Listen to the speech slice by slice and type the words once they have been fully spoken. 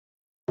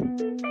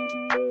Last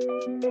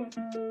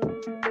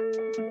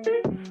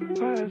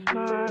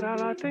night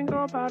all I think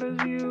about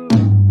is you.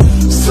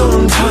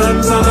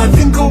 Sometimes all I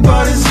think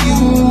about is you.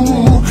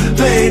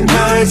 Late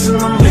nights in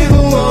the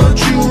middle of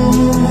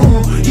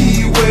June.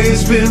 He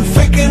always been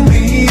faking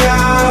me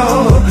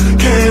out.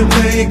 Can't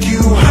make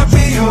you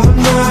happier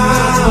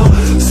now.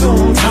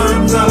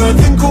 Sometimes all I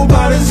think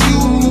about is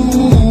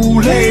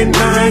you. Late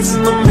nights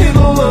in the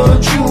middle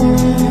of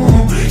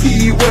June.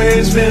 He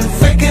always been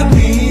faking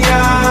me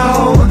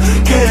out.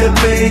 Can't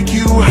make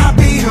you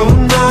happier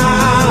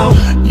now.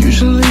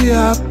 Usually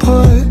I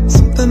put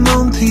something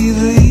on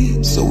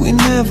TV, so we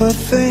never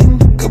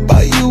think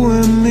about you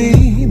and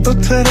me.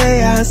 But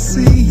today I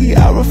see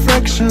our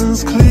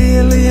reflections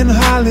clearly in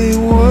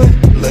Hollywood,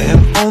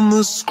 laying on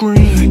the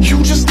screen.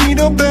 You just need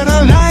a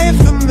better life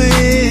than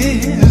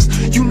this.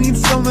 You need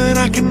something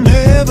I can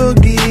never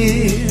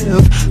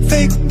give.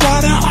 Fake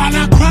water all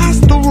across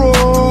the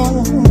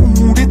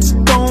road. It's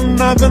gone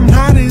now, the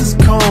night is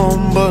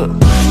calm, but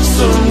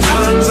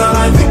sometimes all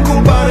I think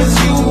about is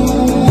you.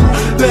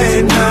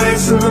 Late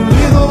nights in the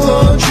middle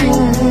of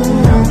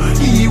June.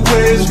 He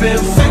always been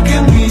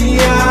faking me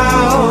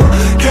out.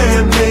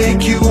 Can't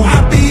make you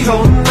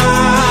happier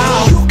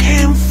now. You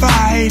can't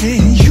fight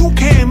it, you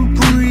can't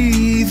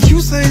breathe.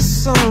 You say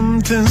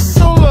something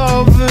so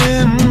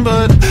loving,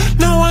 but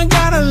now I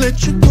gotta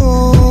let you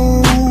go.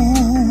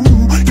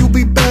 You'll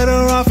be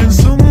better off in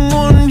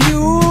someone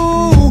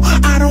new.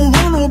 I don't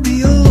wanna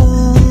be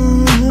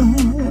alone.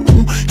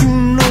 You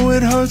know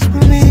it hurts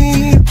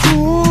me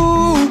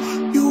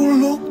too. You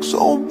look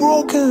so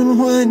broken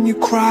when you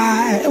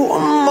cry.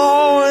 One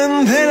more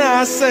and then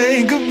I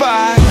say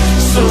goodbye.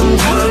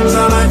 Sometimes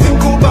all I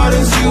think about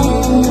is you.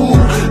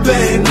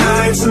 Late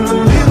nights in the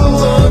middle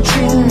of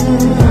June.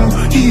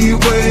 He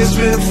always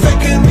been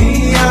faking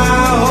me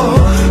out.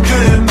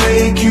 Can't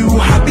make you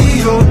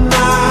happier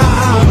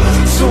now.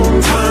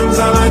 Sometimes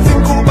all I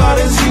think about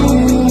is you.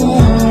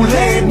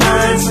 Late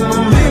nights in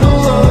the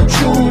middle of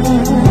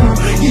June.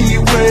 He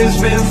always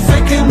been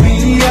faking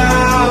me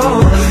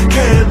out.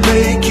 Can't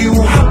make you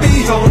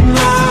happier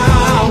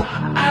now.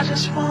 I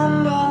just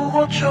wonder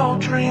what you're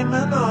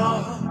dreaming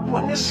of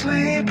when you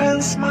sleep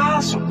and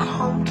smile so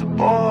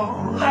comfortable.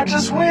 I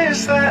just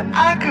wish that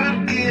I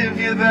could give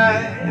you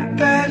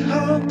that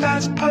look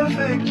that's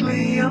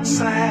perfectly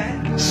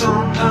unsaid.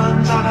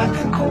 Sometimes all I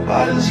think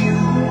about is you.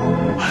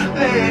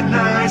 Late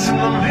nights in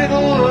the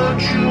middle of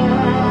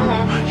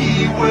June.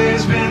 He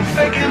always been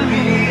faking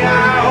me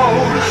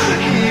out.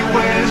 He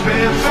always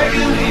been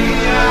faking me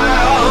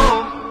out.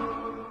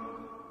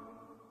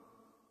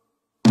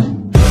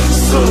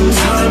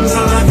 Sometimes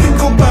all I think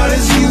about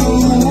is you.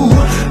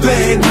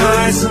 Late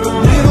nights in the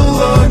middle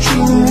of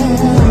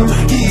June.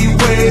 He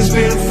always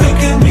been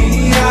faking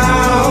me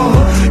out.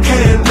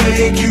 Can't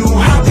make you